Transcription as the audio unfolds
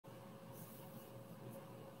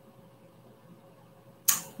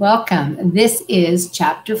Welcome. This is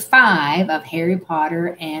chapter 5 of Harry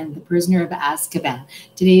Potter and the Prisoner of Azkaban.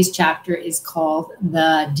 Today's chapter is called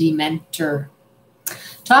The Dementor.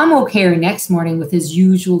 Tom woke Harry next morning with his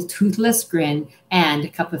usual toothless grin and a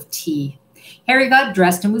cup of tea. Harry got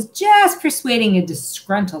dressed and was just persuading a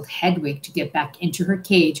disgruntled Hedwig to get back into her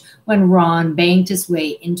cage when Ron banged his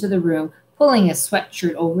way into the room, pulling a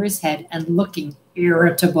sweatshirt over his head and looking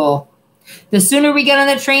irritable. "The sooner we get on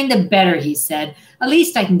the train, the better," he said. "At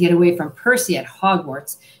least I can get away from Percy at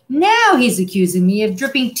Hogwarts. Now he's accusing me of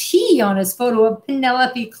dripping tea on his photo of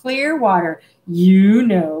Penelope Clearwater. You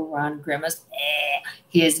know," Ron grimaced,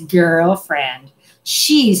 his girlfriend.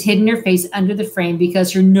 "She's hidden her face under the frame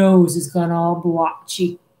because her nose has gone all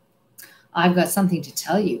blotchy." "I've got something to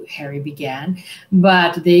tell you," Harry began,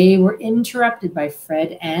 but they were interrupted by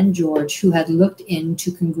Fred and George, who had looked in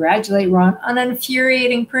to congratulate Ron on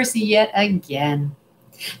infuriating Percy yet again.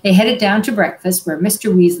 They headed down to breakfast, where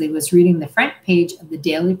Mr. Weasley was reading the front page of the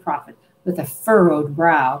Daily Prophet with a furrowed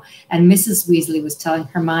brow, and Mrs. Weasley was telling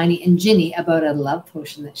Hermione and Ginny about a love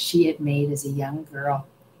potion that she had made as a young girl.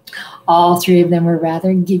 All three of them were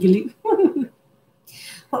rather giggly.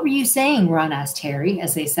 "What were you saying?" Ron asked Harry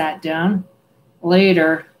as they sat down.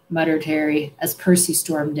 "Later," muttered Harry as Percy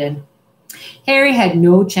stormed in. Harry had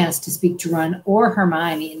no chance to speak to Ron or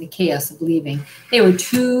Hermione in the chaos of leaving. They were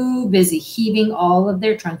too busy heaving all of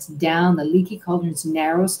their trunks down the leaky cauldron's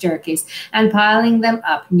narrow staircase and piling them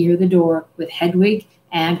up near the door, with Hedwig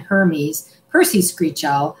and Hermes, Percy's screech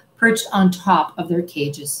owl, perched on top of their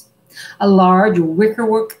cages. A large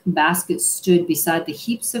wickerwork basket stood beside the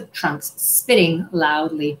heaps of trunks, spitting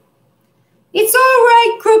loudly. "It's all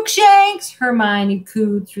right, Crookshanks," Hermione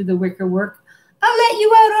cooed through the wickerwork. "I'll let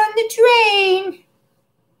you out on the train."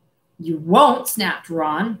 "You won't," snapped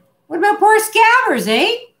Ron. "What about poor Scabbers,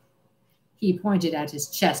 eh?" He pointed at his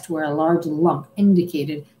chest, where a large lump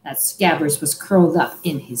indicated that Scabbers was curled up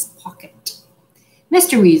in his pocket.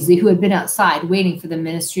 Mr. Weasley, who had been outside waiting for the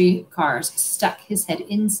ministry cars, stuck his head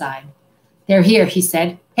inside. "They're here," he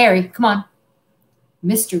said. "Harry, come on."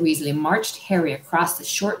 Mr. Weasley marched Harry across the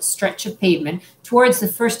short stretch of pavement towards the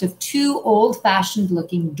first of two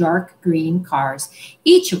old-fashioned-looking dark green cars,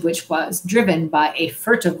 each of which was driven by a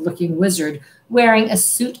furtive-looking wizard wearing a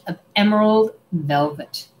suit of emerald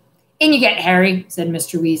velvet. "In you get, Harry," said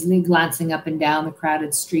Mr. Weasley, glancing up and down the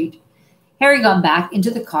crowded street. Harry got back into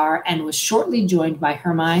the car and was shortly joined by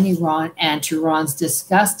Hermione, Ron, and, to Ron's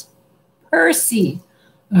disgust, Percy.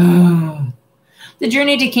 Ugh. The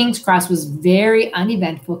journey to King's Cross was very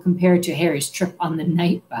uneventful compared to Harry's trip on the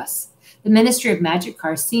night bus. The Ministry of Magic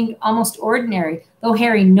cars seemed almost ordinary, though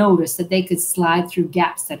Harry noticed that they could slide through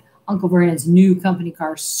gaps that Uncle Vernon's new company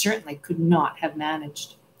car certainly could not have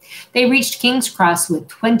managed. They reached King's Cross with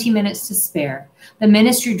 20 minutes to spare. The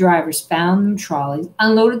Ministry drivers found them trolleys,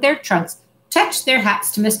 unloaded their trunks, touched their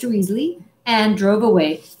hats to Mr. Weasley, and drove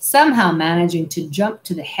away, somehow managing to jump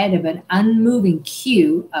to the head of an unmoving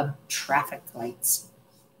queue of traffic lights.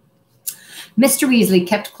 Mr. Weasley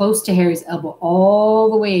kept close to Harry's elbow all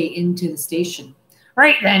the way into the station.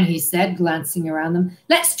 "Right then," he said, glancing around them.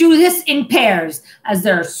 "Let's do this in pairs, as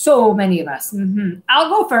there are so many of us. I'll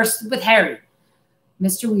go first with Harry."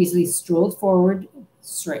 Mr. Weasley strolled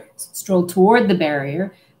toward the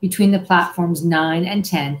barrier between the platforms 9 and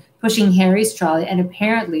 10, pushing Harry's trolley and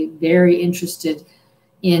apparently very interested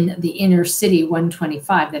in the inner city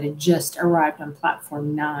 125 that had just arrived on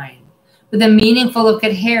platform 9. With a meaningful look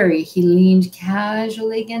at Harry, he leaned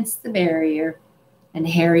casually against the barrier, and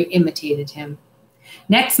Harry imitated him.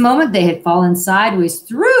 Next moment, they had fallen sideways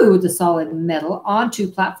through the solid metal onto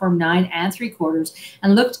platform 9 3/4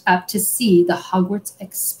 and looked up to see the Hogwarts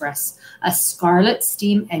Express, a scarlet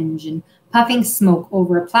steam engine, puffing smoke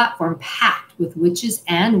over a platform packed with witches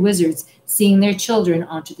and wizards seeing their children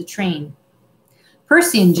onto the train.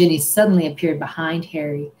 Percy and Ginny suddenly appeared behind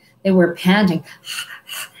Harry. They were panting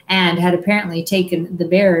and had apparently taken the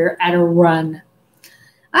barrier at a run.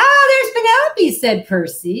 "Ah, there's Penelope," said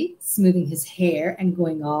Percy, smoothing his hair and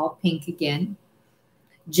going all pink again.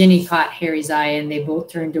 Ginny caught Harry's eye, and they both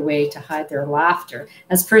turned away to hide their laughter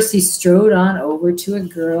as Percy strode on over to a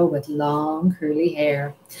girl with long curly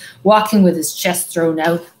hair, walking with his chest thrown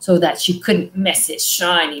out so that she couldn't miss his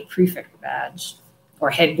shiny prefect badge,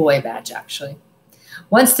 or head boy badge, actually.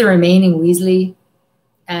 Once the remaining Weasleys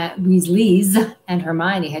and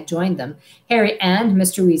Hermione had joined them, Harry and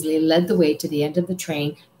Mr. Weasley led the way to the end of the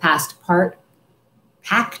train, past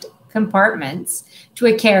packed compartments, to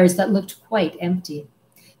a carriage that looked quite empty.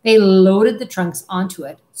 They loaded the trunks onto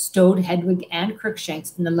it, stowed Hedwig and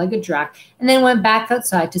Crookshanks in the luggage rack, and then went back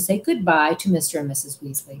outside to say goodbye to Mr. and Mrs.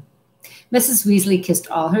 Weasley. Mrs. Weasley kissed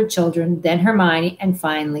all her children, then Hermione, and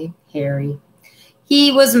finally Harry.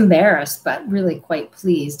 He was embarrassed, but really quite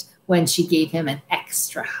pleased when she gave him an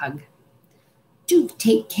extra hug. "Do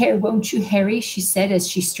take care, won't you, Harry?" she said as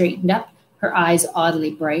she straightened up, her eyes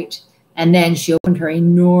oddly bright. And then she opened her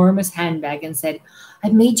enormous handbag and said,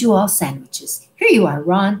 "I've made you all sandwiches. Here you are,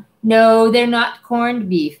 Ron. No, they're not corned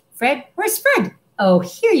beef. Fred, where's Fred? Oh,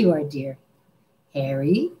 here you are, dear."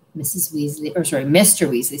 "Harry," Mr.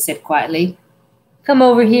 Weasley said quietly, "come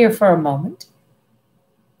over here for a moment."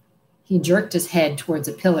 He jerked his head towards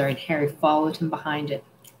a pillar, and Harry followed him behind it,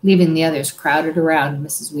 leaving the others crowded around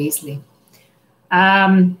Mrs. Weasley.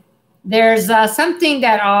 There's something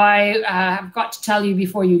that I have got to tell you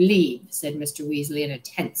before you leave," said Mr. Weasley in a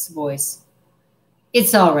tense voice.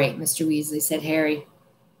 "It's all right, Mr. Weasley," said Harry.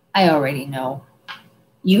 "I already know."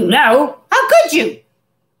 "You know? How could you?"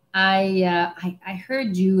 I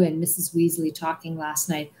heard you and Mrs. Weasley talking last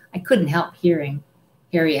night. I couldn't help hearing,"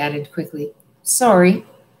 Harry added quickly. "Sorry."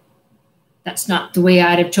 "That's not the way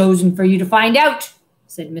I'd have chosen for you to find out,"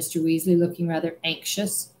 said Mr. Weasley, looking rather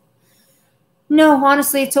anxious. "No,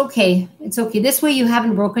 honestly, it's okay. It's okay. This way you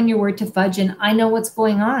haven't broken your word to Fudge, and I know what's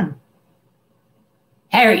going on."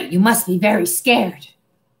 "Harry, you must be very scared."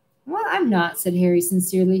 "Well, I'm not," said Harry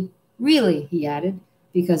sincerely. "Really," he added,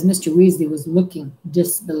 because Mr. Weasley was looking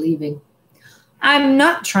disbelieving. "I'm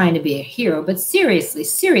not trying to be a hero, but seriously,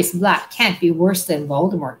 Sirius Black can't be worse than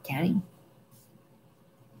Voldemort, can he?"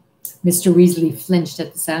 Mr. Weasley flinched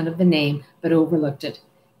at the sound of the name, but overlooked it.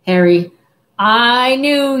 "Harry, I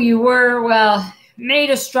knew you were, well,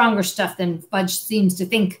 made of stronger stuff than Fudge seems to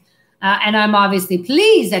think, and I'm obviously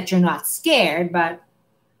pleased that you're not scared, but—"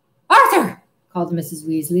 "Arthur!" called Mrs.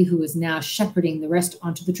 Weasley, who was now shepherding the rest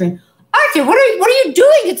onto the train. "Arthur, what are you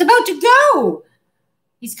doing? It's about to go."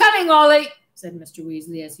 "He's coming, Ollie," said Mr.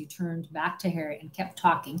 Weasley as he turned back to Harry and kept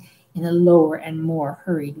talking in a lower and more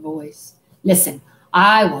hurried voice. "Listen,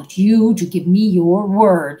 I want you to give me your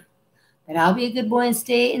word." "That I'll be a good boy and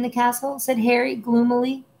stay in the castle?" said Harry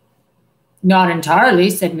gloomily. "Not entirely,"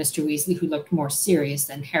 said Mr. Weasley, who looked more serious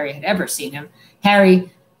than Harry had ever seen him.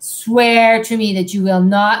 "Harry, swear to me that you will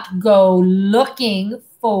not go looking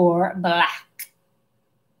for Black."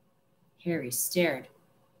 Harry stared.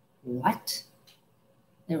 "What?"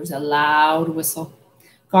 There was a loud whistle.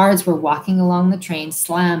 Guards were walking along the train,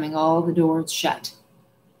 slamming all the doors shut.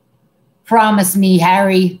 "Promise me,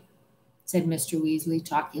 Harry," said Mr. Weasley,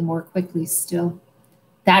 talking more quickly still,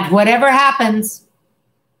 "that whatever happens—"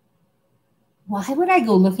 "Why would I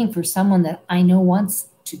go looking for someone that I know wants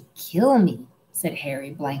to kill me?" said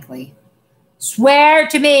Harry blankly. "Swear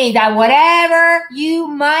to me that whatever you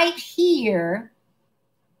might hear—"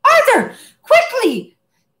 "Arthur, quickly!"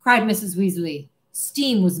 cried Mrs. Weasley.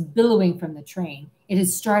 Steam was billowing from the train. It had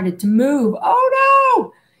started to move. "Oh,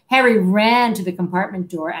 no!" Harry ran to the compartment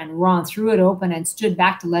door, and Ron threw it open and stood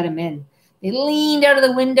back to let him in. They leaned out of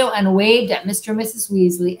the window and waved at Mr. and Mrs.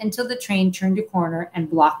 Weasley until the train turned a corner and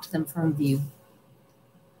blocked them from view.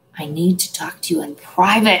 "I need to talk to you in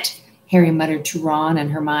private," Harry muttered to Ron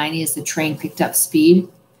and Hermione as the train picked up speed.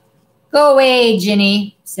 "Go away,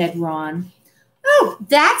 Ginny," said Ron. "Oh,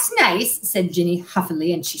 that's nice," said Ginny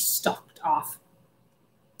huffily, and she stalked off.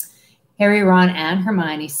 Harry, Ron, and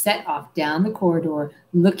Hermione set off down the corridor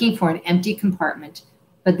looking for an empty compartment,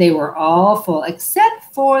 but they were all full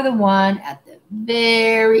except for the one at the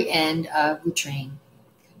very end of the train.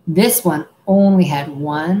 This one only had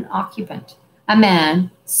one occupant, a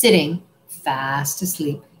man sitting fast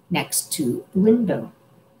asleep next to the window.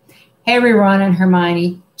 Harry, Ron, and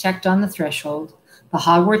Hermione checked on the threshold. The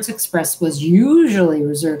Hogwarts Express was usually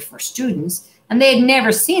reserved for students, and they had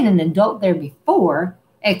never seen an adult there before,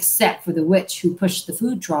 except for the witch who pushed the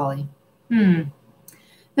food trolley.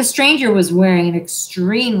 The stranger was wearing an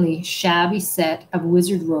extremely shabby set of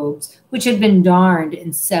wizard robes, which had been darned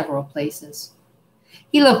in several places.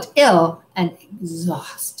 He looked ill and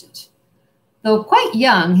exhausted. Though quite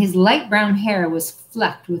young, his light brown hair was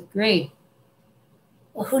flecked with gray.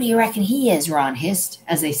 "Well, who do you reckon he is?" Ron hissed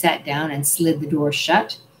as they sat down and slid the door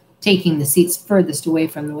shut, taking the seats furthest away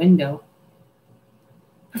from the window.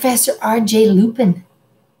 "Professor R.J. Lupin,"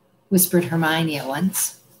 whispered Hermione at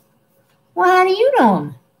once. "Well, how do you know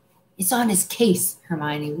him?" "It's on his case,"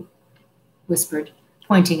 Hermione whispered,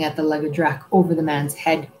 pointing at the luggage rack over the man's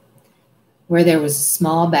head, where there was a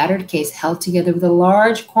small battered case held together with a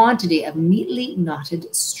large quantity of neatly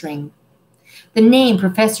knotted string. The name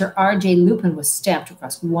Professor R.J. Lupin was stamped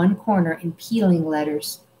across one corner in peeling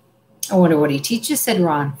letters. "I wonder what he teaches," said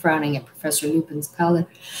Ron, frowning at Professor Lupin's pallid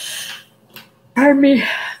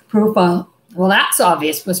profile. "Well, that's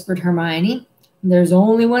obvious," whispered Hermione. "There's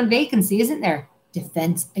only one vacancy, isn't there?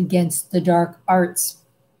 Defense Against the Dark Arts.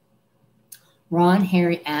 Ron,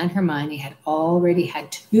 Harry, and Hermione had already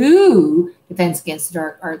had 2 Defense Against the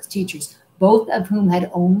Dark Arts teachers, both of whom had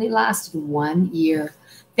only lasted 1 year.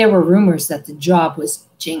 There were rumors that the job was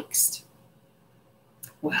jinxed.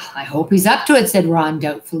 Well, I hope he's up to it, said Ron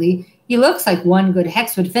doubtfully. He looks like one good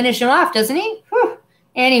hex would finish him off, doesn't he? Whew.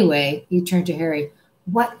 Anyway, he turned to Harry.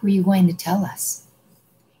 What were you going to tell us?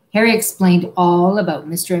 Harry explained all about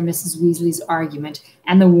Mr. and Mrs. Weasley's argument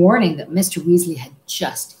and the warning that Mr. Weasley had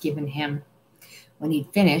just given him. When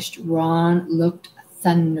he'd finished, Ron looked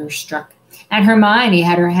thunderstruck, and Hermione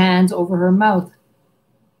had her hands over her mouth.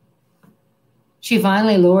 She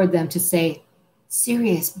finally lowered them to say,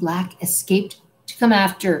 Sirius Black escaped to come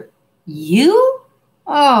after you?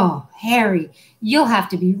 Oh, Harry, you'll have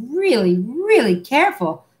to be really, really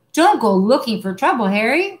careful. Don't go looking for trouble,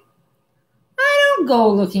 Harry. I don't go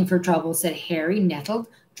looking for trouble, said Harry, nettled.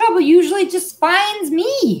 Trouble usually just finds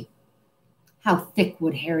me. How thick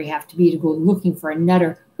would Harry have to be to go looking for a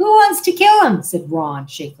nutter? Who wants to kill him? Said Ron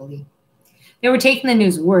shakily. They were taking the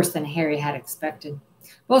news worse than Harry had expected.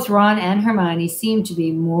 Both Ron and Hermione seemed to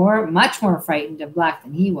be much more frightened of Black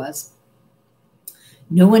than he was.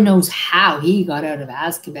 No one knows how he got out of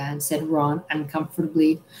Azkaban, said Ron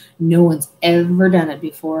uncomfortably. No one's ever done it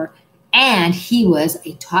before. And he was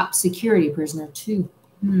a top security prisoner, too.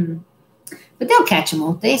 But they'll catch him,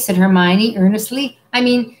 won't they? Said Hermione earnestly. I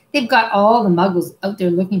mean, they've got all the muggles out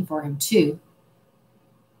there looking for him, too.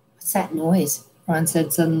 What's that noise? Ron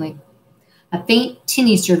said suddenly. A faint,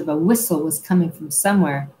 tinny sort of a whistle was coming from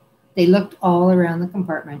somewhere. They looked all around the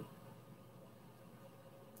compartment.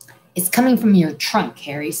 It's coming from your trunk,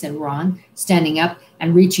 Harry, said Ron, standing up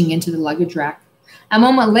and reaching into the luggage rack. A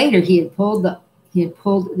moment later, he had pulled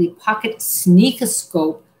the pocket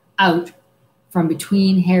sneakoscope out from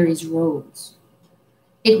between Harry's robes.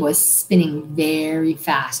 It was spinning very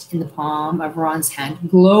fast in the palm of Ron's hand,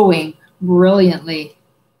 glowing brilliantly.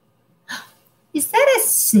 Is that a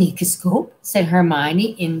sneakoscope? Said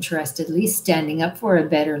Hermione interestedly, standing up for a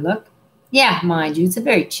better look. Yeah, mind you, it's a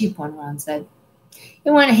very cheap one, Ron said.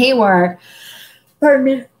 It went haywire. Pardon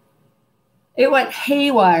me. It went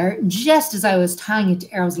haywire just as I was tying it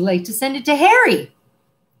to Arrow's leg to send it to Harry.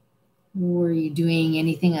 Were you doing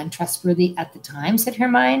anything untrustworthy at the time? Said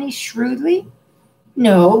Hermione shrewdly.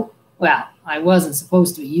 No. Well, I wasn't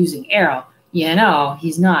supposed to be using Arrow. You know,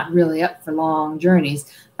 he's not really up for long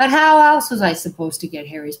journeys. But how else was I supposed to get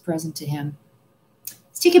Harry's present to him?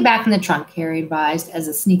 Stick it back in the trunk, Harry advised as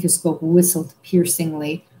the sneakoscope whistled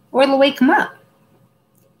piercingly, or it'll wake him up.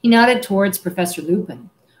 He nodded towards Professor Lupin.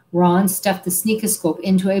 Ron stuffed the sneakoscope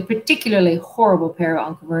into a particularly horrible pair of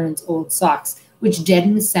Uncle Vernon's old socks, which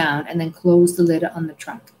deadened the sound, and then closed the lid on the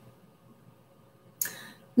trunk.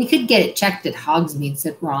 We could get it checked at Hogsmeade,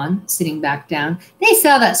 said Ron, sitting back down. They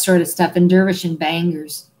sell that sort of stuff in Dervish and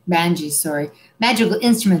Bangies, magical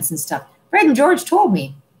instruments and stuff. Fred and George told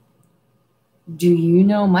me. Do you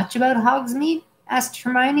know much about Hogsmeade? Asked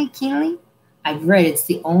Hermione keenly. I've read it's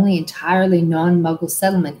the only entirely non-Muggle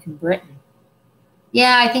settlement in Britain.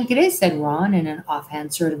 Yeah, I think it is, said Ron in an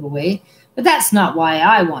offhand sort of a way. But that's not why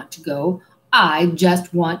I want to go. I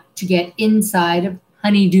just want to get inside of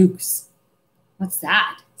Honeydukes. What's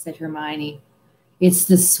that? Said Hermione. It's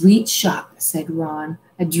the sweet shop, said Ron,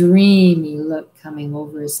 a dreamy look coming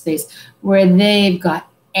over his face, where they've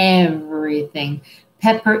got everything.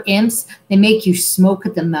 Pepper imps, they make you smoke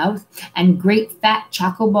at the mouth, and great fat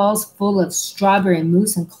choco balls full of strawberry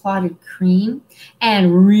mousse and clotted cream,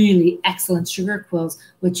 and really excellent sugar quills,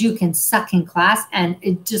 which you can suck in class, and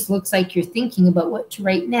it just looks like you're thinking about what to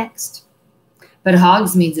write next. But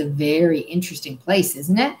Hogsmeade's a very interesting place,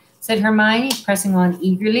 isn't it? Said Hermione, pressing on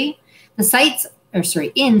eagerly. In Sites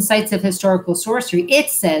of Historical Sorcery, it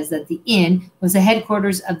says that the inn was the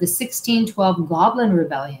headquarters of the 1612 Goblin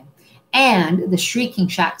Rebellion, and the Shrieking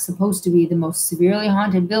Shack's supposed to be the most severely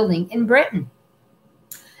haunted building in Britain.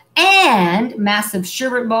 And massive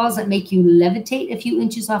sherbet balls that make you levitate a few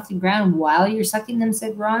inches off the ground while you're sucking them,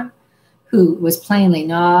 said Ron, who was plainly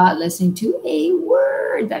not listening to a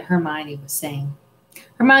word that Hermione was saying.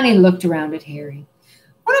 Hermione looked around at Harry.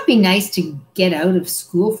 Wouldn't it be nice to get out of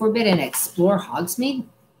school for a bit and explore Hogsmeade?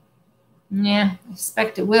 Yeah, I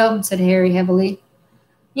expect it will, said Harry heavily.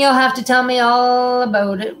 You'll have to tell me all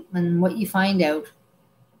about it and what you find out.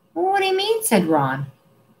 Well, what do you mean, said Ron.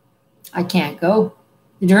 I can't go.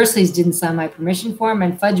 The Dursleys didn't sign my permission form,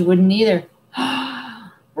 and Fudge wouldn't either.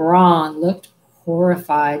 Ron looked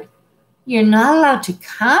horrified. You're not allowed to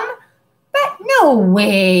come? But no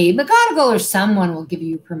way. McGonagall or someone will give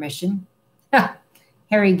you permission.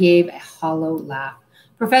 Harry gave a hollow laugh.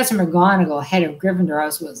 Professor McGonagall, head of Gryffindor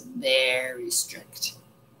House, was very strict.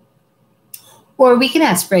 Or we can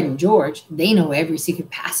ask Fred and George. They know every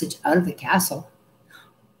secret passage out of the castle.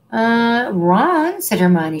 Ron, said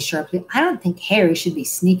Hermione sharply, I don't think Harry should be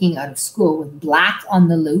sneaking out of school with Black on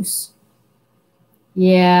the loose.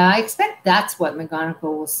 Yeah, I expect that's what McGonagall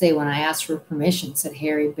will say when I ask for permission, said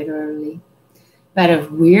Harry bitterly. But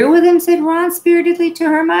if we're with him, said Ron spiritedly to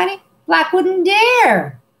Hermione, Black wouldn't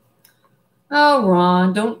dare. Oh,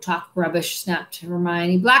 Ron, don't talk rubbish, snapped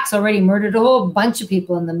Hermione. Black's already murdered a whole bunch of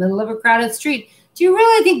people in the middle of a crowded street. Do you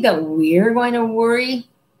really think that we're going to worry?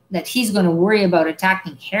 That he's going to worry about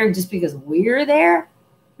attacking Harry just because we're there?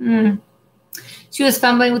 She was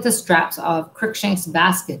fumbling with the straps of Crookshank's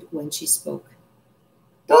basket when she spoke.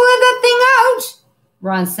 Don't let that thing out,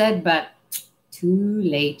 Ron said, but too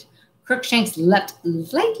late. Crookshanks leapt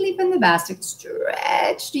lightly from the basket,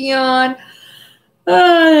 stretched, yawned,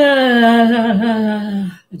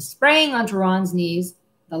 and sprang onto Ron's knees.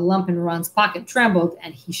 The lump in Ron's pocket trembled,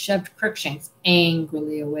 and he shoved Crookshanks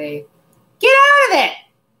angrily away. Get out of it!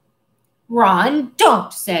 Ron,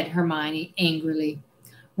 don't, said Hermione angrily.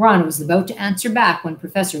 Ron was about to answer back when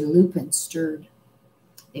Professor Lupin stirred.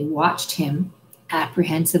 They watched him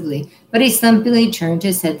apprehensively, but he slumpily turned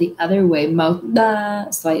his head the other way, mouth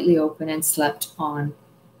slightly open, and slept on.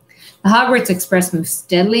 The Hogwarts Express moved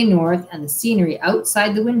steadily north, and the scenery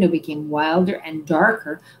outside the window became wilder and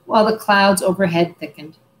darker while the clouds overhead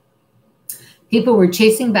thickened. People were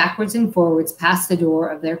chasing backwards and forwards past the door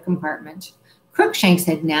of their compartment. Crookshanks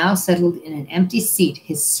had now settled in an empty seat,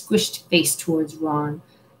 his squished face towards Ron,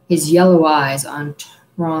 his yellow eyes on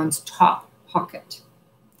Ron's top pocket.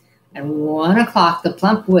 At 1 o'clock, the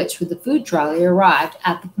plump witch with the food trolley arrived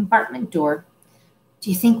at the compartment door. Do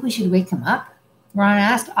you think we should wake him up? Ron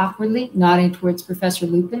asked awkwardly, nodding towards Professor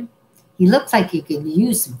Lupin. He looks like he could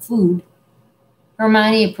use some food.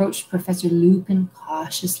 Hermione approached Professor Lupin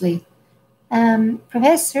cautiously.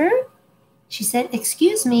 Professor? She said,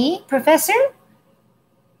 excuse me, Professor?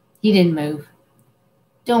 He didn't move.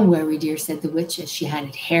 Don't worry, dear, said the witch as she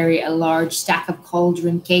handed Harry a large stack of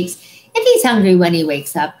cauldron cakes. If he's hungry when he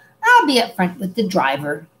wakes up, I'll be up front with the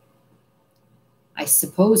driver. I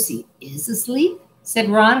suppose he is asleep,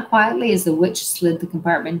 said Ron quietly as the witch slid the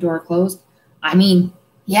compartment door closed. I mean,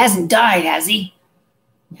 he hasn't died, has he?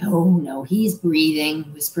 No, he's breathing,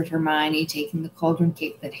 whispered Hermione, taking the cauldron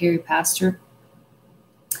cake that Harry passed her.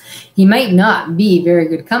 He might not be very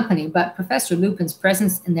good company, but Professor Lupin's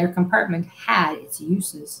presence in their compartment had its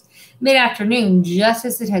uses. Mid-afternoon, just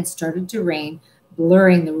as it had started to rain,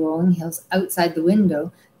 blurring the rolling hills outside the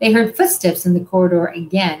window, they heard footsteps in the corridor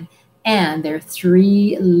again, and their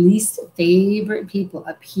 3 least favorite people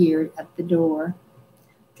appeared at the door.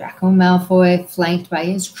 Draco Malfoy, flanked by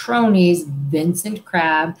his cronies, Vincent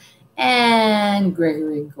Crabbe and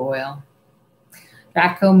Gregory Goyle.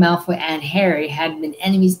 Draco Malfoy and Harry had been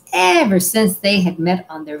enemies ever since they had met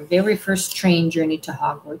on their very first train journey to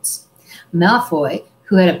Hogwarts. Malfoy,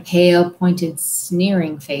 who had a pale, pointed,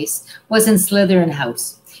 sneering face, was in Slytherin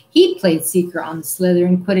House. He played Seeker on the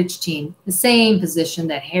Slytherin Quidditch team, the same position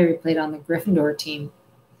that Harry played on the Gryffindor team.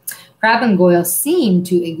 Crabbe and Goyle seemed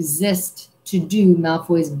to exist to do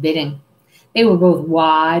Malfoy's bidding. They were both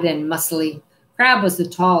wide and muscly. Crabbe was the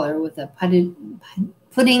taller, with a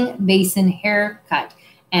pudding basin haircut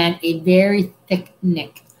and a very thick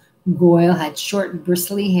neck. Goyle had short,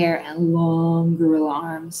 bristly hair and long gorilla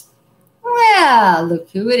arms. Well,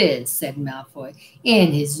 look who it is, said Malfoy,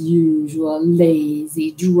 in his usual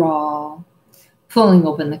lazy drawl, pulling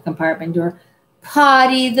open the compartment door.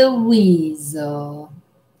 Potty the Weasel.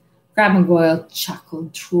 Crabbe and Goyle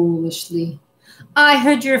chuckled trollishly. I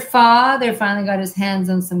heard your father finally got his hands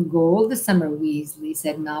on some gold this summer, Weasley,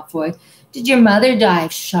 said Malfoy. Did your mother die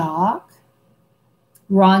of shock?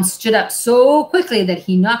 Ron stood up so quickly that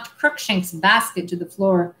he knocked Crookshank's basket to the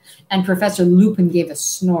floor, and Professor Lupin gave a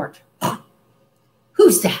snort.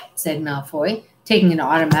 Who's that? Said Malfoy, taking an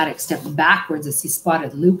automatic step backwards as he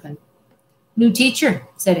spotted Lupin. New teacher,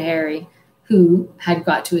 said Harry, who had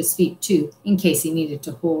got to his feet too, in case he needed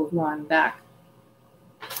to hold Ron back.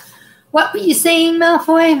 What were you saying,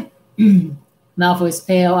 Malfoy? Malfoy's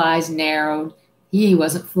pale eyes narrowed. He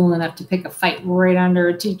wasn't fool enough to pick a fight right under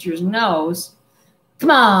a teacher's nose. Come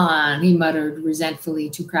on, he muttered resentfully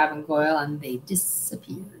to Crabbe and Goyle, and they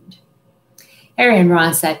disappeared. Harry and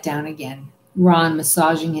Ron sat down again, Ron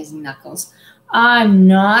massaging his knuckles. I'm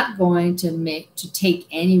not going to take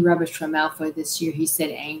any rubbish from Malfoy this year, he said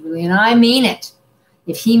angrily, and I mean it.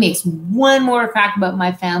 If he makes one more crack about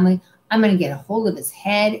my family, I'm going to get a hold of his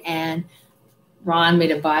head, and Ron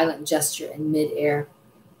made a violent gesture in midair.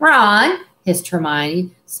 Ron, hissed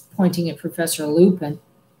Hermione, pointing at Professor Lupin.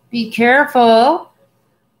 Be careful.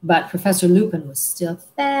 But Professor Lupin was still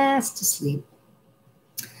fast asleep.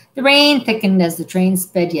 The rain thickened as the train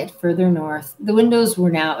sped yet further north. The windows were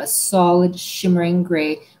now a solid, shimmering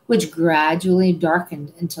gray, which gradually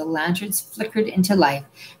darkened until lanterns flickered into life,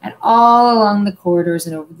 and all along the corridors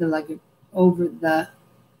and over the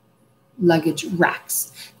luggage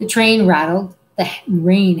racks. The train rattled, the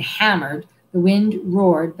rain hammered, the wind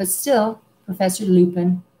roared, but still Professor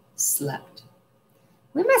Lupin slept.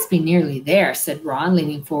 We must be nearly there, said Ron,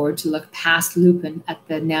 leaning forward to look past Lupin at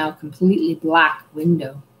the now completely black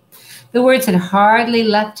window. The words had hardly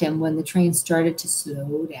left him when the train started to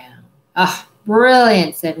slow down. Ah,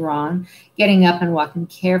 brilliant, said Ron, getting up and walking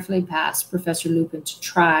carefully past Professor Lupin to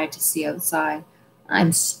try to see outside.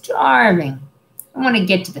 I'm starving. I want to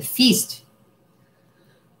get to the feast.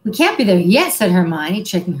 We can't be there yet, said Hermione,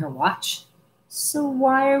 checking her watch. So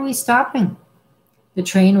why are we stopping? The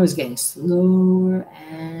train was getting slower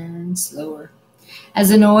and slower. As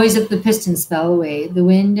the noise of the pistons fell away, the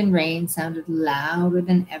wind and rain sounded louder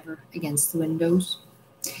than ever against the windows.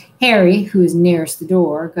 Harry, who was nearest the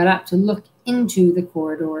door, got up to look into the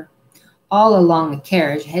corridor. All along the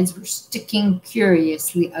carriage, heads were sticking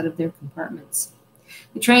curiously out of their compartments.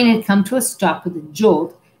 The train had come to a stop with a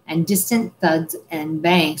jolt, and distant thuds and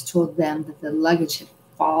bangs told them that the luggage had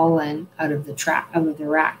fallen out of the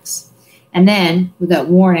racks. And then, without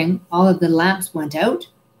warning, all of the lamps went out,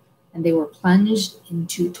 and they were plunged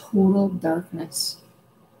into total darkness.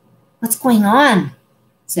 What's going on?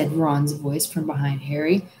 Said Ron's voice from behind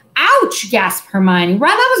Harry. Ouch! Gasped Hermione.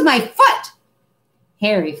 Ron, that was my foot!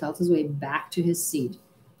 Harry felt his way back to his seat.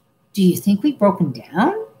 Do you think we've broken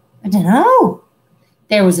down? I don't know.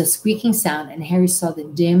 There was a squeaking sound, and Harry saw the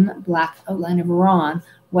dim black outline of Ron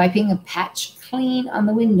wiping a patch clean on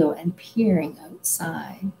the window and peering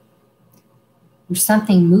outside. There's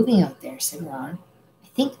something moving out there, said Ron. I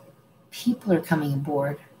think people are coming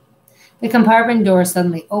aboard. The compartment door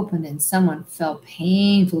suddenly opened and someone fell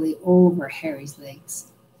painfully over Harry's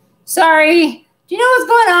legs. Sorry, do you know what's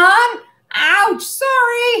going on? Ouch,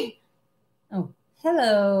 sorry. Oh,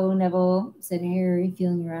 hello, Neville, said Harry,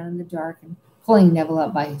 feeling around in the dark and pulling Neville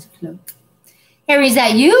up by his cloak. Harry, is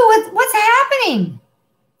that you? What's happening?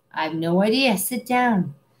 I've no idea. Sit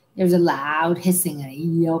down. There was a loud hissing and a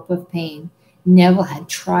yelp of pain. Neville had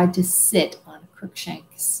tried to sit on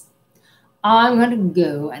Crookshanks. I'm going to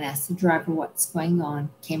go and ask the driver what's going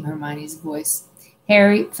on, came Hermione's voice.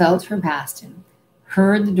 Harry felt her past him,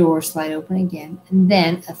 heard the door slide open again, and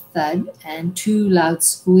then a thud and two loud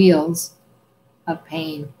squeals of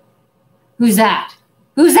pain. Who's that?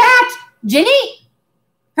 Who's that? Ginny?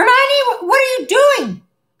 Hermione, what are you doing?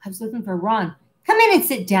 I was looking for Ron. Come in and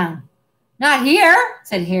sit down. Not here,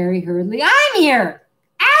 said Harry hurriedly. I'm here.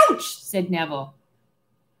 Ouch, said Neville.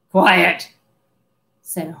 Quiet,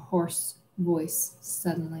 said a hoarse voice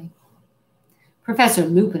suddenly. Professor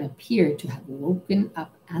Lupin appeared to have woken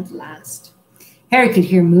up at last. Harry could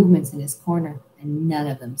hear movements in his corner, and none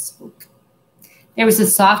of them spoke. There was a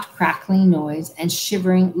soft crackling noise, and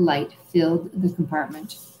shivering light filled the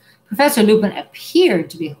compartment. Professor Lupin appeared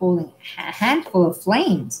to be holding a handful of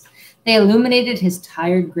flames. They illuminated his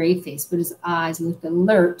tired gray face, but his eyes looked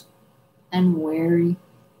alert and wary.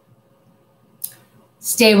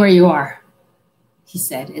 Stay where you are, he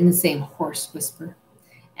said in the same hoarse whisper,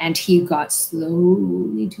 and he got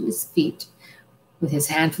slowly to his feet with his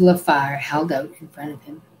handful of fire held out in front of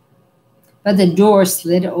him. But the door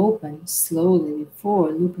slid open slowly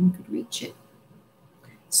before Lupin could reach it.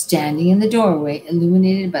 Standing in the doorway,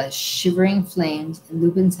 illuminated by the shivering flames in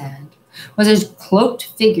Lupin's hand, was a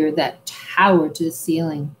cloaked figure that towered to the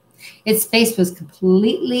ceiling. Its face was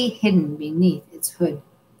completely hidden beneath its hood.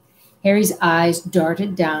 Harry's eyes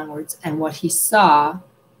darted downwards, and what he saw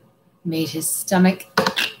made his stomach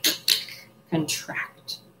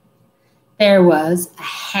contract. There was a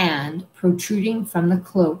hand protruding from the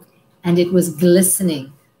cloak, and it was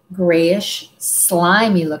glistening, grayish,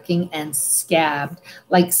 slimy looking, and scabbed,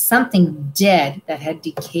 like something dead that had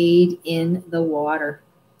decayed in the water.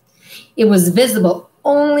 It was visible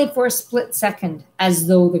only for a split second, as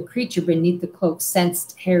though the creature beneath the cloak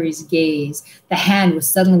sensed Harry's gaze. The hand was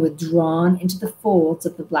suddenly withdrawn into the folds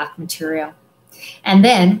of the black material. And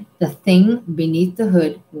then the thing beneath the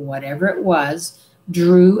hood, whatever it was,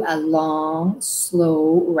 drew a long,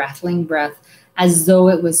 slow, rattling breath, as though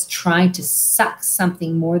it was trying to suck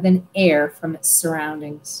something more than air from its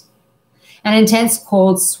surroundings. An intense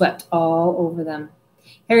cold swept all over them.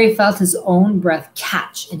 Harry felt his own breath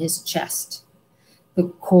catch in his chest. The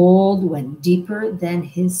cold went deeper than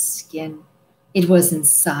his skin. It was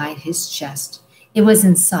inside his chest. It was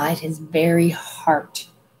inside his very heart.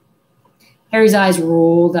 Harry's eyes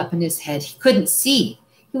rolled up in his head. He couldn't see.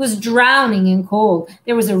 He was drowning in cold.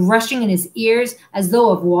 There was a rushing in his ears as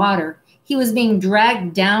though of water. He was being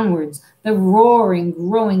dragged downwards, the roaring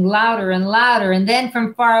growing louder and louder, and then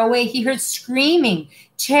from far away he heard screaming,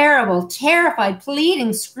 terrible, terrified,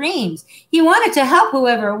 pleading screams. He wanted to help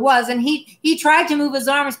whoever it was, and he tried to move his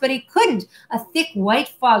arms, but he couldn't. A thick white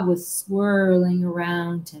fog was swirling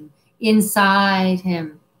around him, inside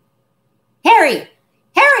him. Harry!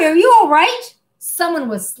 Harry, are you all right? Someone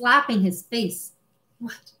was slapping his face.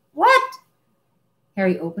 What? What?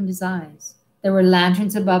 Harry opened his eyes. There were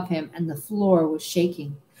lanterns above him, and the floor was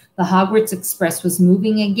shaking. The Hogwarts Express was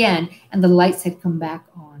moving again, and the lights had come back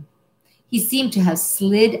on. He seemed to have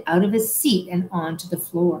slid out of his seat and onto the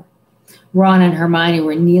floor. Ron and Hermione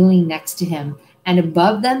were kneeling next to him, and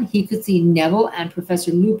above them he could see Neville and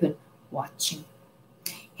Professor Lupin watching.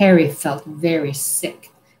 Harry felt very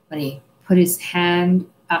sick when he put his hand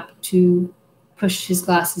up to push his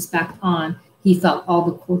glasses back on. He felt all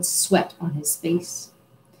the cold sweat on his face.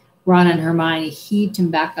 Ron and Hermione heaved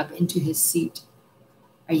him back up into his seat.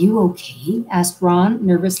 "Are you okay?" asked Ron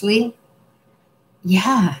nervously.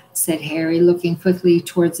 "Yeah," said Harry, looking quickly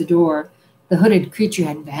towards the door. The hooded creature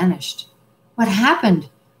had vanished. "What happened?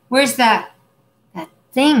 Where's that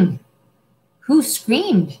thing? Who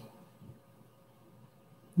screamed?"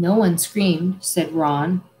 "No one screamed," said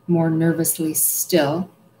Ron, more nervously still.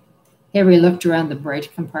 Harry looked around the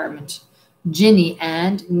bright compartment. Ginny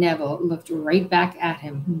and Neville looked right back at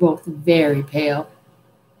him, both very pale.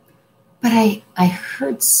 "But I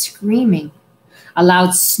heard screaming." A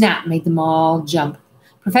loud snap made them all jump.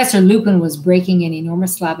 Professor Lupin was breaking an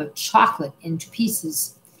enormous slab of chocolate into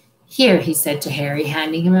pieces. "Here," he said to Harry,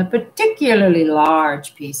 handing him a particularly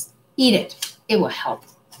large piece. "Eat it. It will help."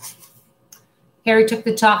 Harry took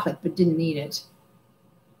the chocolate but didn't eat it.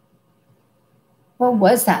 "What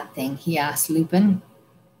was that thing?" he asked Lupin.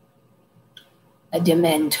 "A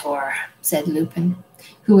Dementor," said Lupin,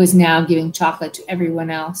 who was now giving chocolate to everyone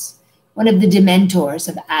else. "One of the Dementors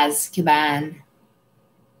of Azkaban."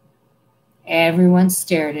 Everyone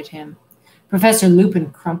stared at him. Professor Lupin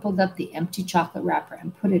crumpled up the empty chocolate wrapper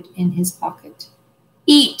and put it in his pocket.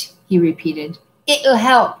 "Eat," he repeated. "It'll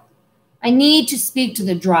help. I need to speak to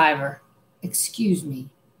the driver. Excuse me."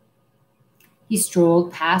 He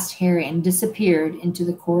strolled past Harry and disappeared into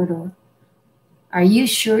the corridor. "Are you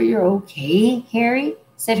sure you're okay, Harry?"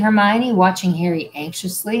 said Hermione, watching Harry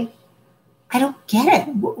anxiously. "I don't get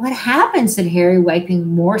it. What happened?" said Harry,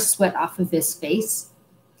 wiping more sweat off of his face.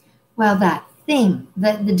 "Well, that thing,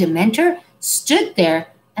 the Dementor, stood there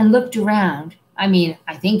and looked around. I mean,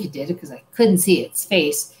 I think it did because I couldn't see its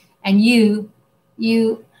face. And you,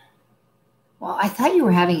 well, I thought you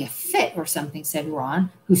were having a fit or something," said Ron,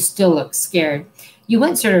 who still looked scared. "You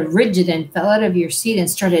went sort of rigid and fell out of your seat and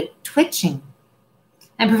started twitching.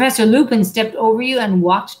 And Professor Lupin stepped over you and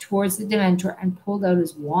walked towards the Dementor and pulled out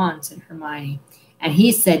his wand," said Hermione. "And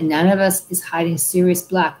he said none of us is hiding Sirius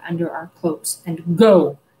Black under our cloaks, and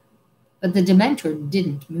go." But the Dementor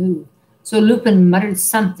didn't move. So Lupin muttered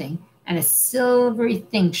something, and a silvery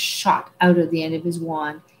thing shot out of the end of his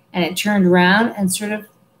wand, and it turned round and sort of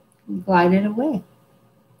glided away.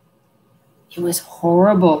 "It was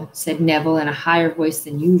horrible," said Neville in a higher voice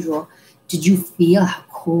than usual. "Did you feel how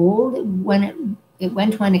cold it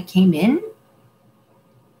went when it came in?"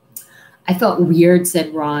 "I felt weird,"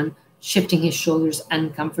 said Ron, shifting his shoulders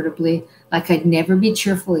uncomfortably, "like I'd never be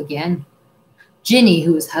cheerful again." Ginny,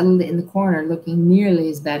 who was huddled in the corner looking nearly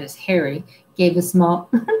as bad as Harry, gave a small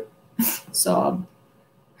sob.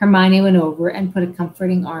 Hermione went over and put a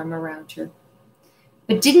comforting arm around her.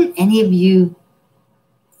 "But didn't any of you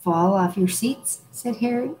fall off your seats?" said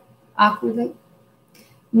Harry, awkwardly.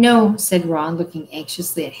 "No," said Ron, looking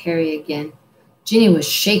anxiously at Harry again. Ginny was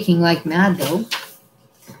shaking like mad, though.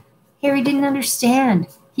 Harry didn't understand.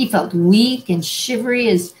 He felt weak and shivery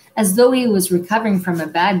as though he was recovering from a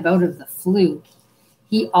bad bout of the flu.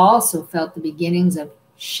 He also felt the beginnings of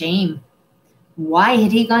shame. Why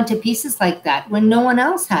had he gone to pieces like that when no one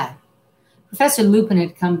else had? Professor Lupin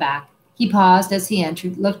had come back. He paused as he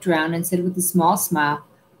entered, looked around, and said with a small smile,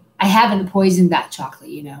 "I haven't poisoned that chocolate,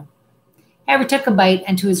 you know." Harry took a bite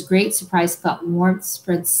and to his great surprise felt warmth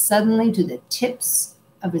spread suddenly to the tips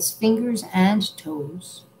of his fingers and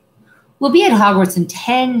toes. "We'll be at Hogwarts in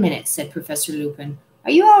 10 minutes, said Professor Lupin.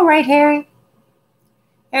 "Are you all right, Harry?"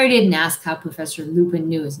 Harry didn't ask how Professor Lupin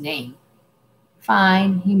knew his name.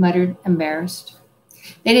 "Fine," he muttered, embarrassed.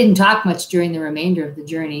 They didn't talk much during the remainder of the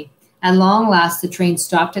journey. At long last, the train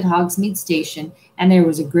stopped at Hogsmeade Station, and there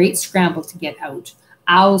was a great scramble to get out.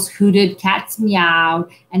 Owls hooted, cats meowed,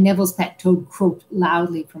 and Neville's pet toad croaked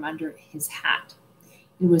loudly from under his hat.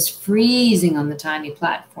 It was freezing on the tiny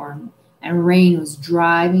platform, and rain was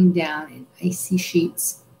driving down in icy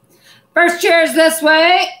sheets. "First chairs this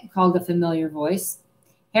way," called a familiar voice.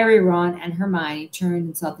 Harry, Ron, and Hermione turned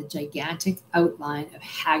and saw the gigantic outline of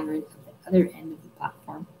Hagrid at the other end of the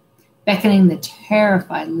platform, beckoning the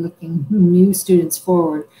terrified-looking new students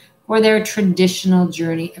forward for their traditional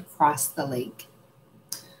journey across the lake.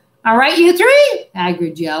 "All right, you three,"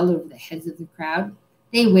 Hagrid yelled over the heads of the crowd.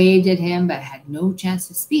 They waved at him, but had no chance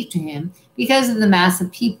to speak to him because of the mass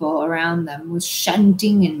of people around them was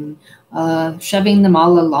shunting and shoving them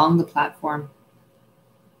all along the platform.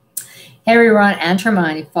 Harry, Ron, and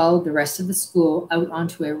Hermione followed the rest of the school out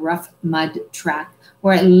onto a rough mud track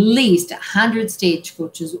where at least 100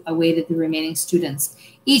 stagecoaches awaited the remaining students,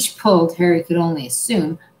 each pulled, Harry could only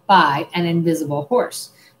assume, by an invisible horse,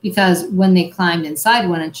 because when they climbed inside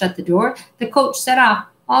one and shut the door, the coach set off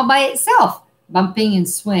all by itself, bumping and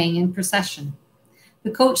swaying in procession.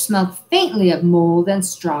 The coach smelled faintly of mold and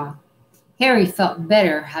straw. Harry felt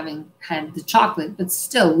better having had the chocolate, but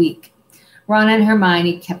still weak. Ron and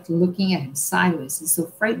Hermione kept looking at him sideways, as though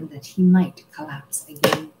frightened that he might collapse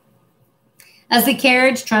again. As the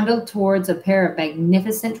carriage trundled towards a pair of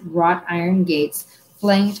magnificent wrought iron gates,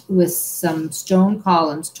 flanked with some stone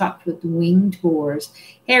columns topped with winged boars,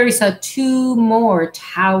 Harry saw two more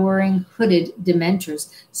towering hooded Dementors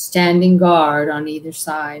standing guard on either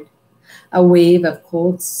side. A wave of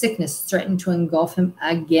cold sickness threatened to engulf him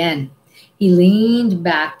again. He leaned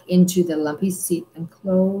back into the lumpy seat and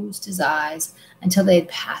closed his eyes until they had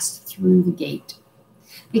passed through the gate.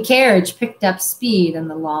 The carriage picked up speed on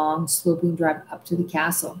the long, sloping drive up to the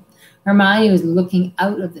castle. Hermione was looking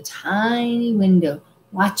out of the tiny window,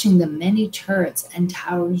 watching the many turrets and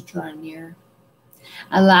towers draw near.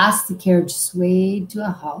 At last, the carriage swayed to a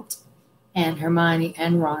halt, and Hermione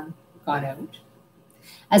and Ron got out.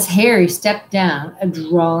 As Harry stepped down, a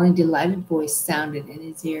drawling, delighted voice sounded in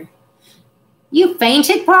his ear. "You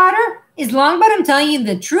fainted, Potter? Is Longbottom telling you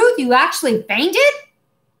the truth? You actually fainted?"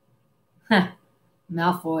 Huh.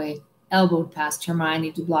 Malfoy elbowed past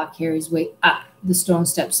Hermione to block Harry's way up the stone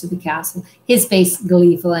steps to the castle, his face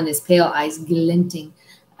gleeful and his pale eyes glinting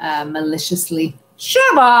maliciously.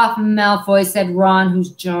 "Shove off," Malfoy said. Ron,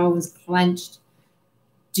 whose jaw was clenched.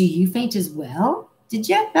 "Do you faint as well? Did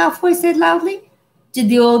you?" Malfoy said loudly. "Did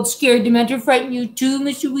the old scared Dementor frighten you too,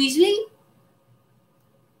 Mr. Weasley?"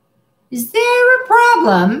 "Is there a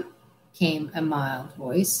problem?" came a mild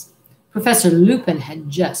voice. Professor Lupin had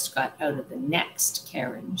just got out of the next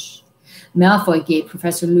carriage. Malfoy gave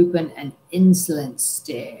Professor Lupin an insolent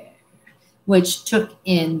stare, which took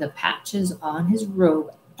in the patches on his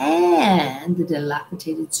robe and the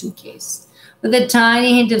dilapidated suitcase. With a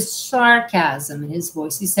tiny hint of sarcasm in his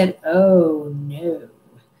voice, he said, "Oh, no.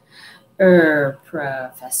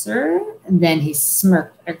 Professor?" And then he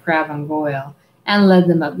smirked at Crabbe and Goyle and led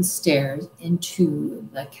them up the stairs into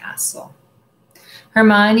the castle.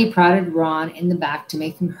 Hermione prodded Ron in the back to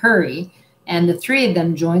make him hurry, and the three of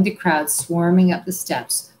them joined the crowd swarming up the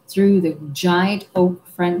steps, through the giant oak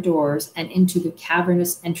front doors and into the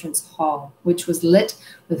cavernous entrance hall, which was lit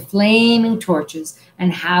with flaming torches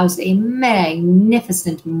and housed a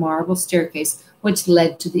magnificent marble staircase which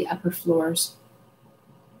led to the upper floors.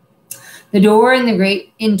 The door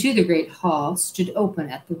into the great hall stood open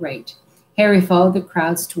at the right. Harry followed the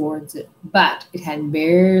crowds towards it, but it had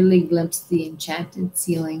barely glimpsed the enchanted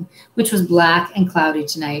ceiling, which was black and cloudy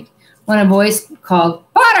tonight, when a voice called,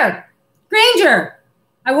 "Potter! Granger!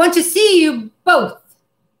 I want to see you both!"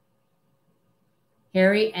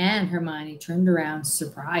 Harry and Hermione turned around,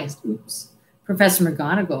 surprised. Professor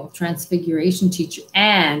McGonagall, Transfiguration teacher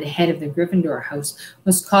and head of the Gryffindor house,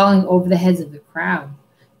 was calling over the heads of the crowd.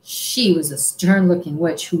 She was a stern-looking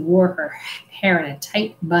witch who wore her hair in a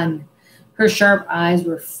tight bun. Her sharp eyes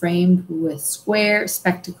were framed with square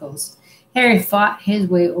spectacles. Harry fought his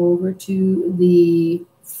way over to the...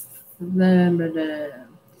 Hold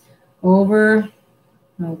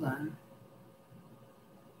on.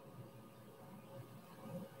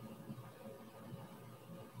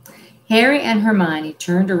 Harry and Hermione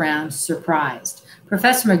turned around, surprised.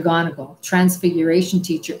 Professor McGonagall, Transfiguration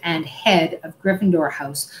teacher and head of Gryffindor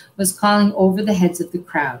house, was calling over the heads of the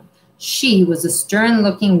crowd. She was a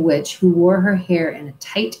stern-looking witch who wore her hair in a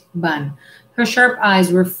tight bun. Her sharp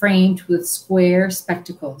eyes were framed with square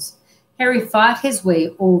spectacles. Harry fought his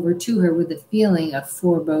way over to her with a feeling of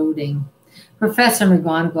foreboding. Professor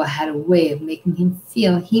McGonagall had a way of making him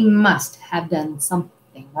feel he must have done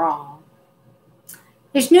something wrong.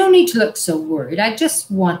 "There's no need to look so worried. I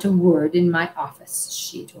just want a word in my office,"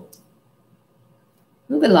 she told him.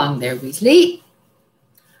 "Move along there, Weasley."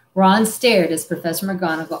 Ron stared as Professor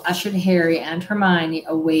McGonagall ushered Harry and Hermione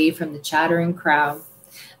away from the chattering crowd.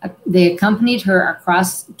 They accompanied her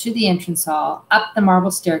across to the entrance hall, up the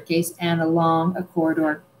marble staircase, and along a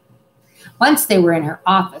corridor. Once they were in her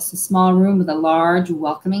office, a small room with a large,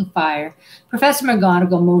 welcoming fire, Professor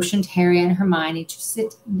McGonagall motioned Harry and Hermione to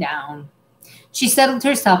sit down. She settled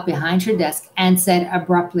herself behind her desk and said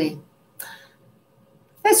abruptly,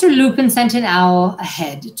 Professor Lupin sent an owl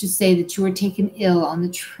ahead to say that you were taken ill on the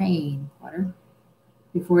train, Potter.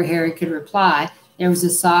 Before Harry could reply, there was a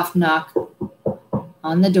soft knock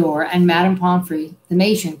on the door, and Madame Pomfrey, the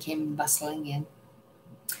matron, came bustling in.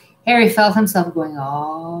 Harry felt himself going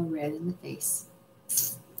all red in the face.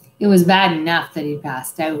 It was bad enough that he'd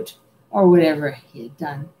passed out, or whatever he had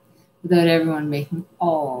done, without everyone making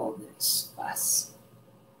all this fuss.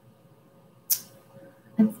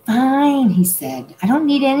 I'm fine, he said. I don't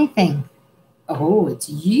need anything. Oh, it's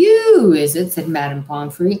you, is it? Said Madame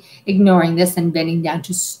Pomfrey, ignoring this and bending down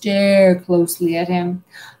to stare closely at him.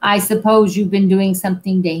 I suppose you've been doing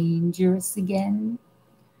something dangerous again?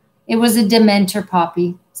 It was a Dementor,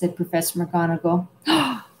 Poppy, said Professor McGonagall.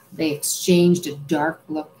 They exchanged a dark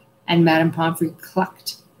look, and Madame Pomfrey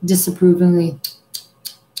clucked disapprovingly.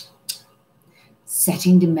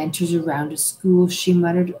 Setting Dementors around a school, she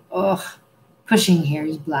muttered, ugh, pushing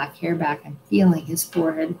Harry's black hair back and feeling his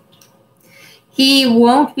forehead. He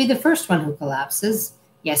won't be the first one who collapses.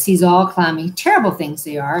 Yes, he's all clammy. Terrible things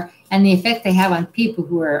they are, and the effect they have on people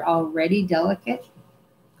who are already delicate.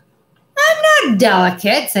 I'm not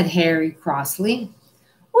delicate, said Harry crossly.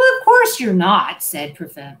 Well, of course you're not, said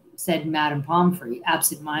Madame Pomfrey,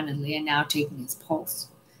 absent-mindedly and now taking his pulse.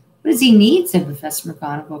 What does he need? Said Professor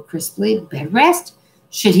McGonagall crisply. Bed rest?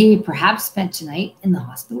 Should he perhaps spend tonight in the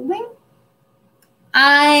hospital wing?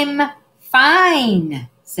 I'm fine,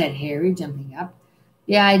 said Harry, jumping up.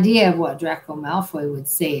 The idea of what Draco Malfoy would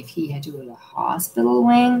say if he had to go to the hospital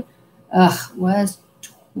wing, was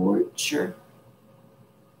torture.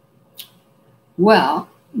 Well,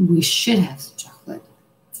 we should have some chocolate.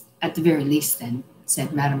 At the very least, then,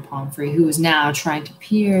 said Madame Pomfrey, who was now trying to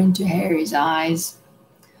peer into Harry's eyes.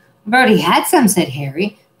 I've already had some, said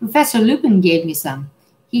Harry. Professor Lupin gave me some.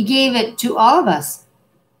 He gave it to all of us.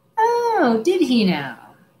 Oh, did he now?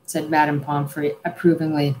 Said Madame Pomfrey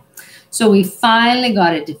approvingly. So we finally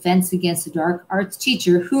got a defense against a dark arts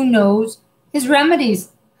teacher who knows his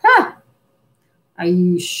remedies. Huh. Are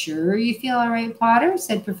you sure you feel all right, Potter?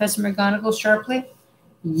 Said Professor McGonagall sharply.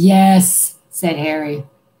 Yes, said Harry.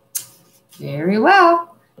 Very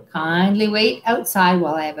well. Kindly wait outside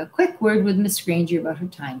while I have a quick word with Miss Granger about her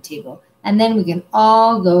timetable, and then we can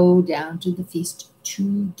all go down to the feast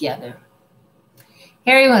together.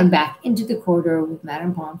 Harry went back into the corridor with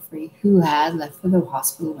Madame Pomfrey, who had left for the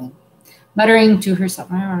hospital wing, muttering to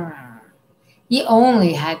herself. He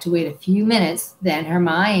only had to wait a few minutes, then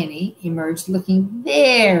Hermione emerged looking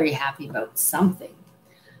very happy about something,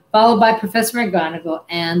 followed by Professor McGonagall,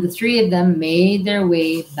 and the three of them made their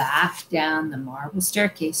way back down the marble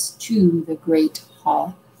staircase to the great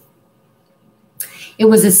hall. It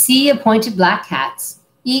was a sea of pointed black hats.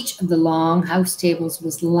 Each of the long house tables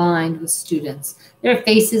was lined with students, their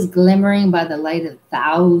faces glimmering by the light of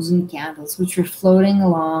 1,000 candles, which were floating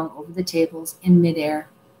along over the tables in midair.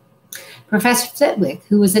 Professor Flitwick,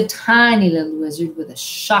 who was a tiny little wizard with a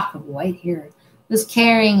shock of white hair, was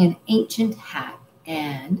carrying an ancient hat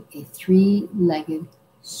and a 3-legged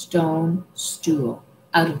stone stool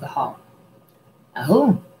out of the hall.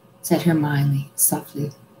 Oh, said Hermione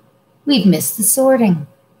softly, we've missed the sorting.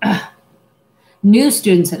 New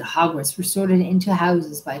students at Hogwarts were sorted into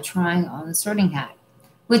houses by trying on the sorting hat,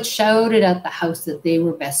 which shouted out the house that they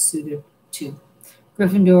were best suited to,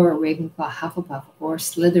 Gryffindor, Ravenclaw, Hufflepuff, or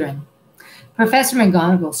Slytherin. Professor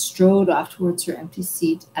McGonagall strode off towards her empty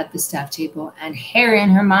seat at the staff table, and Harry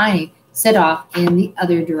and Hermione set off in the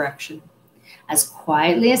other direction, as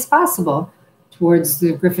quietly as possible, towards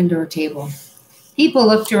the Gryffindor table. People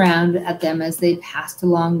looked around at them as they passed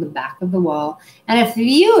along the back of the wall, and a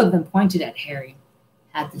few of them pointed at Harry.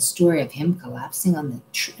 Had the story of him collapsing on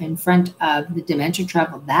in front of the Dementor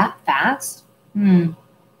traveled that fast?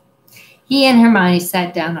 He and Hermione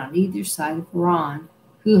sat down on either side of Ron,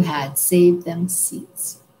 who had saved them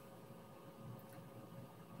seats.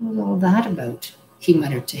 What was all that about? He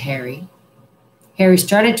muttered to Harry. Harry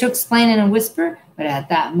started to explain in a whisper, but at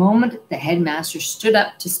that moment the headmaster stood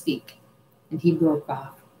up to speak, and he broke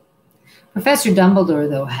off. Professor Dumbledore,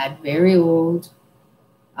 though,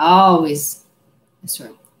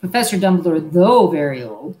 Professor Dumbledore, though very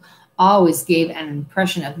old, always gave an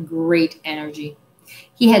impression of great energy.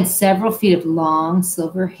 He had several feet of long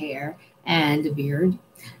silver hair and a beard,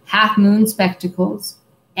 half-moon spectacles,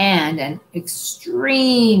 and an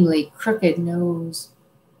extremely crooked nose.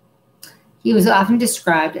 He was often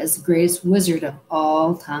described as the greatest wizard of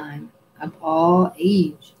all time, of all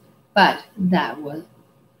age, but that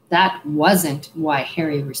wasn't why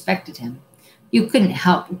Harry respected him. You couldn't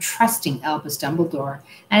help trusting Albus Dumbledore,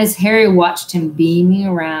 and as Harry watched him beaming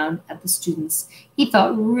around at the students, he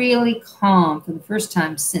felt really calm for the first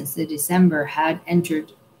time since the Dementor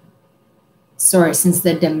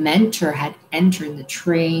had entered the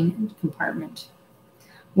train compartment.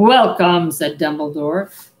 "Welcome," said Dumbledore,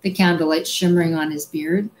 the candlelight shimmering on his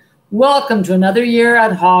beard. "Welcome to another year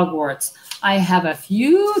at Hogwarts. I have a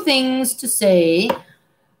few things to say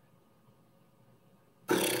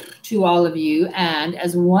to all of you, and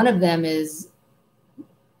one of them is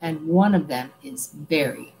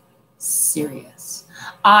very serious.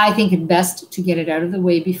 I think it best to get it out of the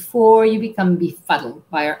way before you become befuddled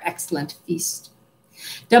by our excellent feast."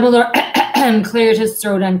 Dumbledore cleared his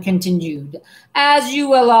throat and continued. "As you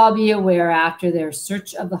will all be aware, after their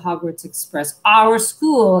search of the Hogwarts Express, our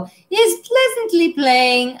school is pleasantly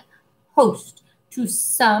playing host to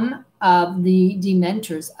some of the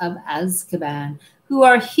Dementors of Azkaban, who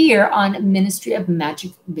are here on Ministry of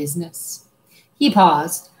Magic business." He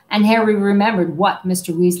paused, and Harry remembered what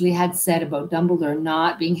Mr. Weasley had said about Dumbledore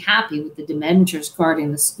not being happy with the Dementors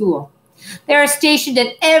guarding the school. "They are stationed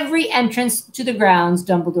at every entrance to the grounds,"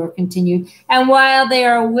 Dumbledore continued, "and while they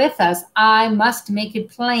are with us, I must make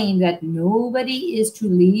it plain that nobody is to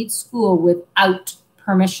leave school without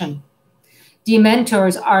permission.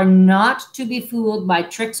 Dementors are not to be fooled by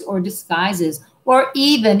tricks or disguises, or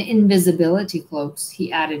even invisibility cloaks,"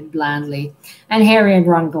 he added blandly, and Harry and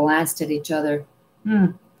Ron glanced at each other.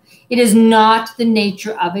 It is not the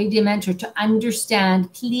nature of a Dementor to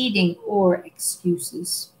understand pleading or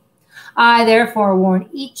excuses. I therefore warn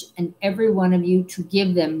each and every one of you to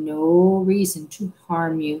give them no reason to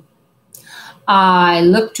harm you. I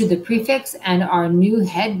look to the prefects and our new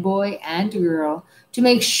head boy and girl to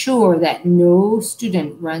make sure that no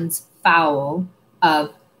student runs foul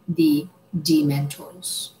of the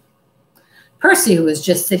Dementors. Percy, who was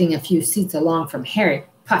just sitting a few seats along from Harry,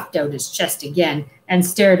 puffed out his chest again and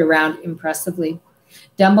stared around impressively.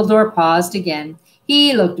 Dumbledore paused again.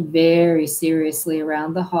 He looked very seriously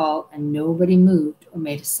around the hall, and nobody moved or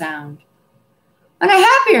made a sound. "On a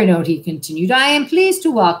happier note," he continued, "I am pleased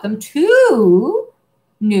to welcome 2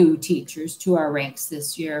 new teachers to our ranks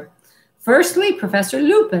this year. Firstly, Professor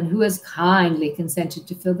Lupin, who has kindly consented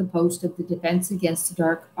to fill the post of the Defense Against the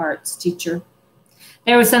Dark Arts teacher."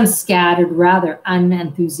 There was some scattered, rather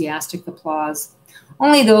unenthusiastic applause.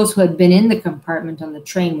 Only those who had been in the compartment on the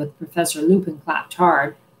train with Professor Lupin clapped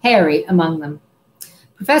hard, Harry among them.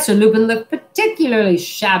 Professor Lupin looked particularly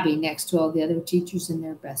shabby next to all the other teachers in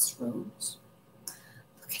their best robes.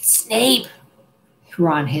 "Look at Snape,"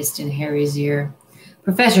 Ron hissed in Harry's ear.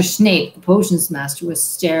 Professor Snape, the potions master, was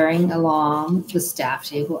staring along the staff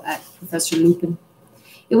table at Professor Lupin.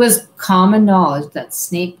 It was common knowledge that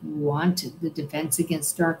Snape wanted the Defense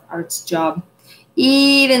Against Dark Arts job,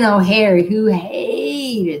 even though Harry, who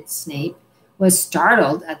hated Snape, was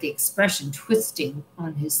startled at the expression twisting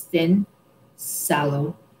on his thin,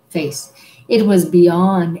 sallow face. It was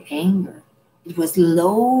beyond anger. It was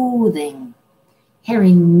loathing.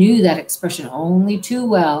 Harry knew that expression only too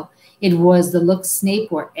well. It was the look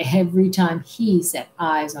Snape wore every time he set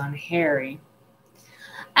eyes on Harry.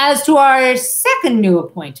 "As to our second new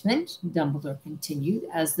appointment," Dumbledore continued,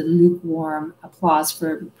 as the lukewarm applause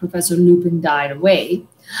for Professor Lupin died away,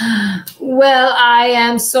 "well, I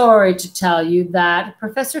am sorry to tell you that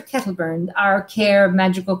Professor Kettleburn, our Care of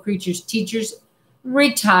Magical Creatures teachers,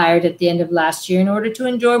 retired at the end of last year in order to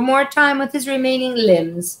enjoy more time with his remaining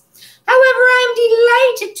limbs. However, I'm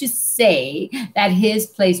delighted to say that his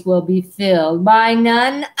place will be filled by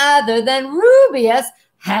none other than Rubeus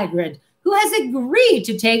Hagrid, who has agreed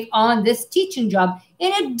to take on this teaching job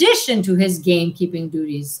in addition to his gamekeeping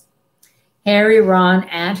duties." Harry, Ron,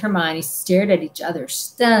 and Hermione stared at each other,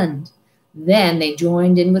 stunned. Then they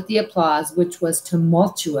joined in with the applause, which was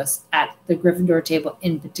tumultuous at the Gryffindor table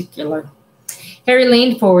in particular. Harry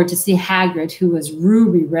leaned forward to see Hagrid, who was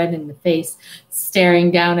ruby red in the face,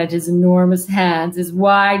 staring down at his enormous hands, his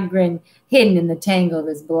wide grin hidden in the tangle of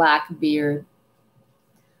his black beard.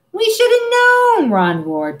 "We should have known," Ron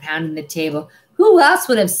roared, pounding the table. "Who else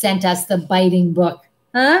would have sent us the biting book,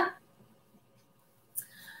 huh?"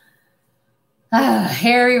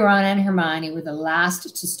 Harry, Ron, and Hermione were the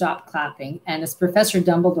last to stop clapping, and as Professor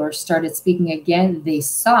Dumbledore started speaking again, they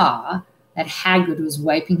saw that Hagrid was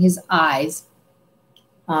wiping his eyes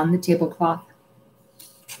on the tablecloth.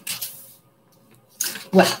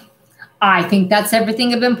 "Well, I think that's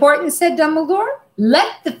everything of importance," said Dumbledore.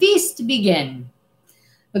 Let the feast begin.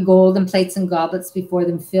 The golden plates and goblets before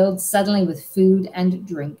them filled suddenly with food and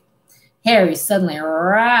drink. Harry, suddenly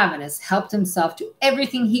ravenous, helped himself to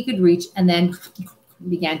everything he could reach and then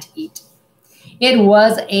began to eat. It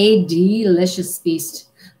was a delicious feast.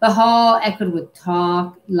 The hall echoed with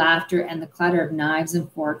talk, laughter, and the clatter of knives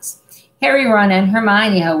and forks. Harry, Ron, and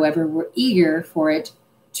Hermione, however, were eager for it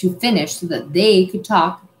to finish so that they could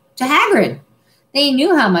talk to Hagrid. They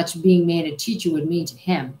knew how much being made a teacher would mean to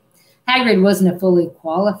him. Hagrid wasn't a fully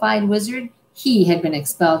qualified wizard. He had been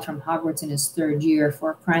expelled from Hogwarts in his 3rd year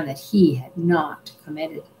for a crime that he had not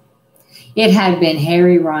committed. It had been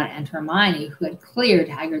Harry, Ron, and Hermione who had cleared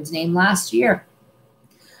Hagrid's name last year.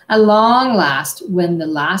 At long last, when the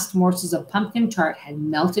last morsels of pumpkin tart had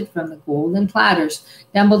melted from the golden platters,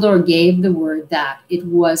 Dumbledore gave the word that it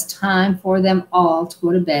was time for them all to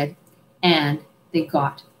go to bed, and they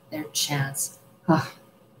got their chance. Oh.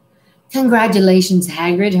 Congratulations,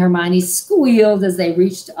 Hagrid, Hermione squealed as they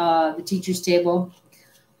reached the teacher's table.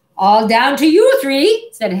 All down to you 3,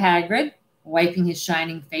 said Hagrid, wiping his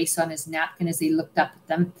shining face on his napkin as he looked up at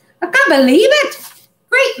them. I can't believe it!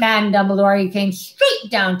 Great man, Dumbledore. He came straight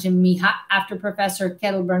down to me after Professor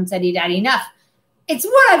Kettleburn said he'd had enough. It's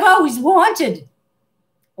what I've always wanted.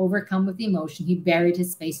 Overcome with emotion, he buried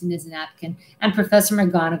his face in his napkin, and Professor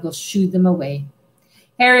McGonagall shooed them away.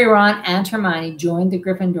 Harry, Ron, and Hermione joined the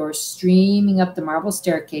Gryffindors, streaming up the marble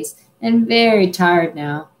staircase, and very tired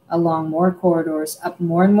now, along more corridors, up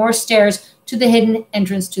more and more stairs to the hidden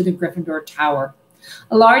entrance to the Gryffindor Tower.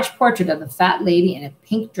 A large portrait of a fat lady in a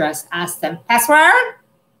pink dress asked them, "Password?"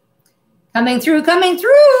 Coming through,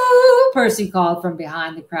 Percy called from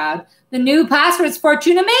behind the crowd. The new password's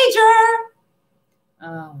Fortuna Major.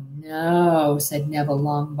 Oh, no, said Neville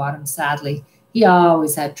Longbottom sadly. He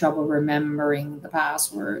always had trouble remembering the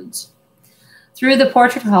passwords. Through the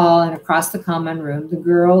portrait hall and across the common room, the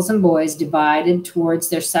girls and boys divided towards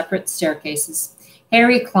their separate staircases.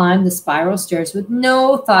 Harry climbed the spiral stairs with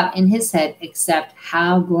no thought in his head except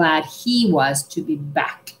how glad he was to be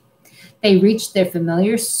back. They reached their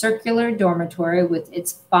familiar circular dormitory with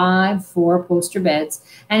its 5 four-poster beds,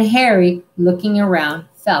 and Harry, looking around,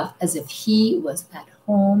 felt as if he was at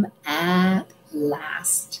home at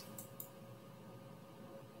last.